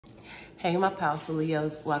Hey, my powerful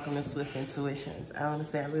Leos, welcome to SwiftIntuitions. I want to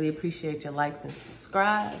say I really appreciate your likes and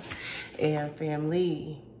subscribes. And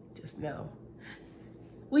family, just know,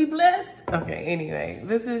 we blessed. Okay, anyway,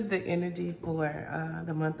 this is the energy for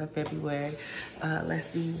the month of February. Let's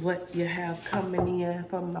see what you have coming in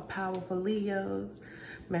from my powerful Leos.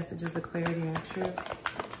 Messages of clarity and truth.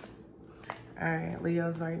 All right,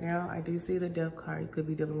 Leos, right now, I do see the Death card. You could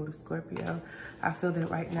be dealing with a Scorpio. I feel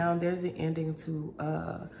that right now there's an ending to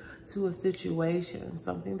a situation,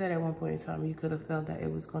 something that at one point in time you could have felt that it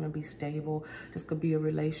was going to be stable. This could be a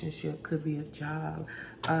relationship, could be a job.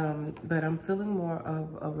 But I'm feeling more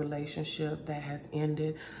of a relationship that has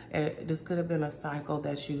ended. This could have been a cycle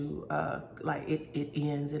that you, like it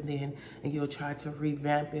ends and you'll try to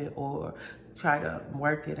revamp it or try to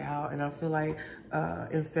work it out. And I feel like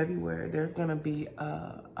in February, there's gonna be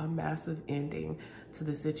a massive ending to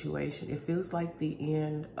the situation. It feels like the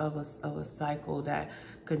end of a cycle that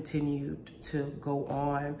continued to go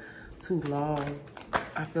on too long.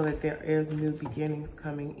 I feel like there is new beginnings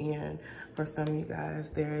coming in. For some of you guys,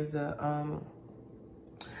 there's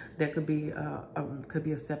there could be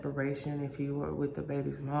a separation if you were with the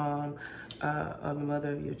baby's mom, or the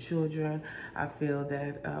mother of your children. I feel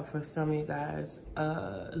that for some of you guys,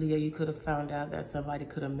 Leo, you could have found out that somebody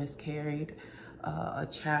could have miscarried a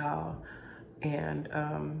child, and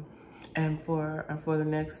for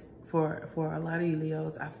a lot of you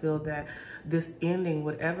Leos, I feel that this ending,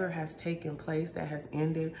 whatever has taken place that has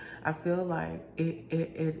ended, I feel like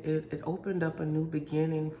it opened up a new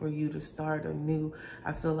beginning for you to start anew.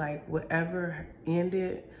 I feel like whatever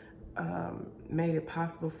ended made it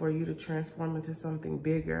possible for you to transform into something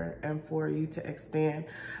bigger and for you to expand.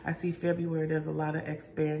 I see February, there's a lot of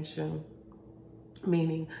expansion,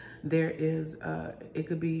 meaning there is, it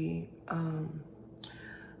could be,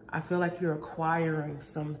 I feel like you're acquiring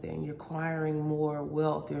something. You're acquiring more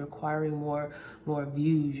wealth. You're acquiring more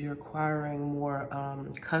views. You're acquiring more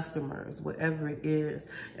customers, whatever it is.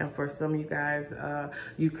 And for some of you guys,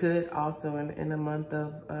 you could also, in the month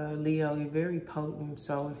of Leo, you're very potent.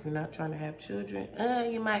 So if you're not trying to have children,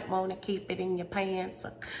 you might want to keep it in your pants.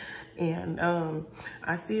 And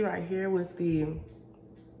I see right here with the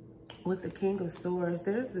King of Swords,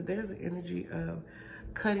 there's an energy of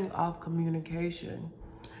cutting off communication.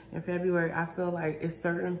 In February, I feel like it's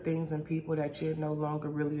certain things and people that you're no longer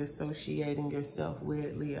really associating yourself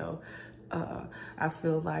with, Leo. I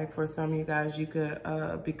feel like for some of you guys, you could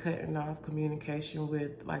be cutting off communication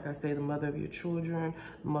with, like I say, the mother of your children,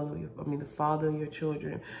 the father of your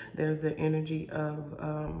children. There's an energy of,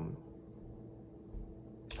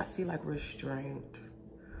 I see like restraint.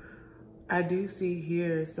 I do see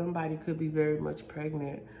here somebody could be very much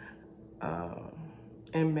pregnant.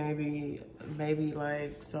 And maybe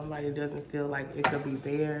like somebody doesn't feel like it could be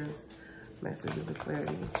theirs. Messages of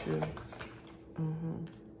clarity and truth.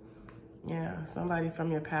 Yeah, somebody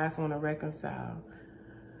from your past want to reconcile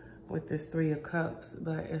with this Three of Cups,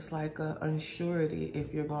 but it's like a unsurety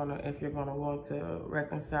if you're gonna want to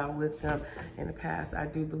reconcile with them in the past. I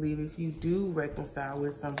do believe if you do reconcile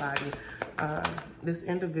with somebody, this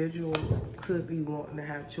individual could be wanting to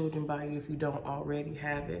have children by you if you don't already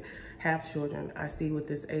have children. I see with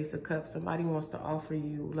this Ace of Cups, somebody wants to offer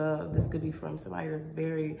you love. This could be from somebody that's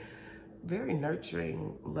very, very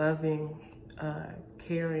nurturing, loving,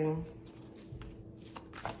 caring.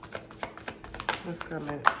 What's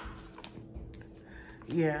coming?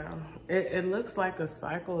 Yeah, it looks like a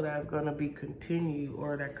cycle that's going to be continued,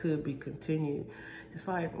 or that could be continued. It's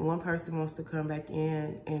like one person wants to come back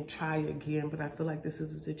in and try again, but I feel like this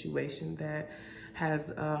is a situation that has,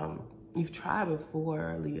 you've tried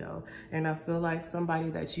before, Leo. And I feel like somebody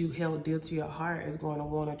that you held dear to your heart is going to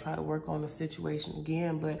want to try to work on the situation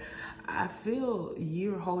again. But I feel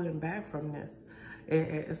you're holding back from this.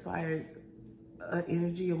 It's like an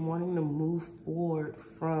energy of wanting to move forward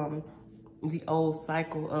from the old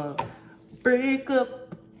cycle of break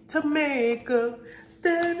up to make up,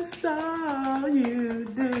 that's all you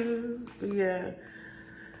do. But yeah,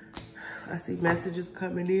 I see messages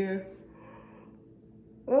coming in.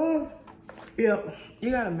 Oh, yep, you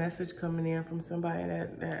got a message coming in from somebody that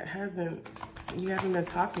you haven't been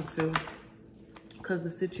talking to because the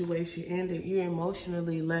situation ended. You're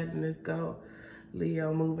emotionally letting this go,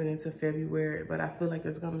 Leo, moving into February. But I feel like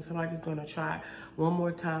somebody's gonna try one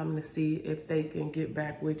more time to see if they can get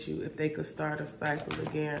back with you, if they could start a cycle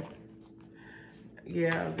again.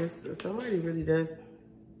 Yeah, somebody really does.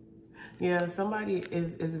 Yeah, somebody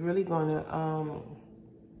is really gonna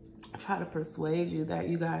try to persuade you that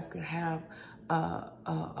you guys can have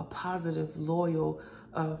a positive, loyal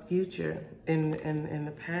future in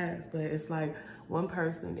the past. But it's like one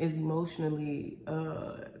person is emotionally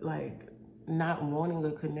like not wanting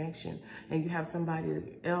a connection, and you have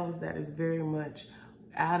somebody else that is very much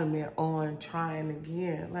adamant on trying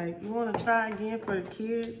again. Like, you want to try again for the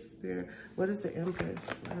kids? What is the Empress?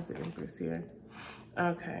 What is the Empress here?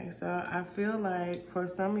 Okay, so I feel like for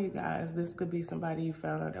some of you guys, this could be somebody you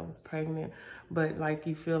found out that was pregnant, but like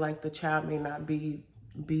you feel like the child may not be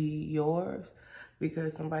yours,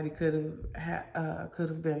 because somebody could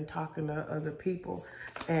have been talking to other people,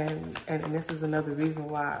 and this is another reason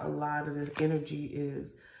why a lot of this energy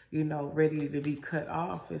is, you know, ready to be cut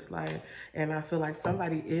off. It's like, and I feel like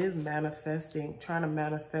somebody is manifesting, trying to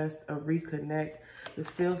manifest a reconnect.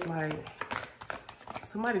 This feels like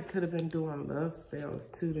somebody could have been doing love spells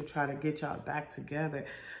too to try to get y'all back together.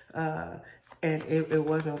 And it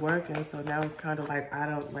wasn't working. So now it's kind of like,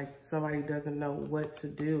 somebody doesn't know what to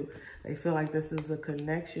do. They feel like this is a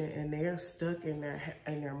connection, and they're stuck in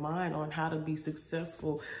their mind on how to be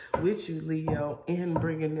successful with you, Leo, in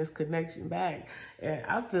bringing this connection back. And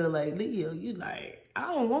I feel like, Leo, you like,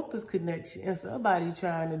 I don't want this connection. And somebody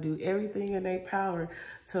trying to do everything in their power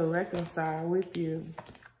to reconcile with you.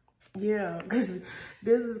 Yeah, because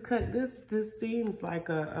this seems like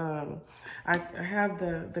a I have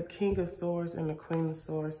the King of Swords and the Queen of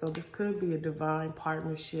Swords, so this could be a divine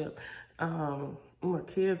partnership where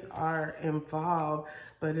kids are involved,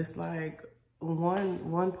 but it's like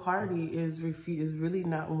one party is really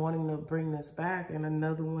not wanting to bring this back, and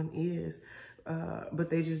another one is, but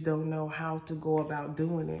they just don't know how to go about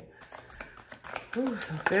doing it. Ooh,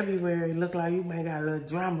 so February look like you may got a little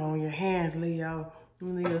drama on your hands, Leo.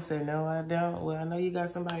 Leo say, no, I don't. Well, I know you got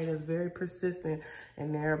somebody that's very persistent,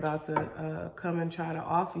 and they're about to come and try to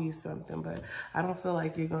offer you something, but I don't feel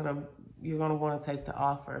like you're gonna want to take the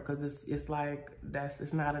offer, because it's like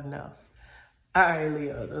it's not enough. All right,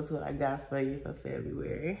 Leo, that's what I got for you for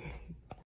February.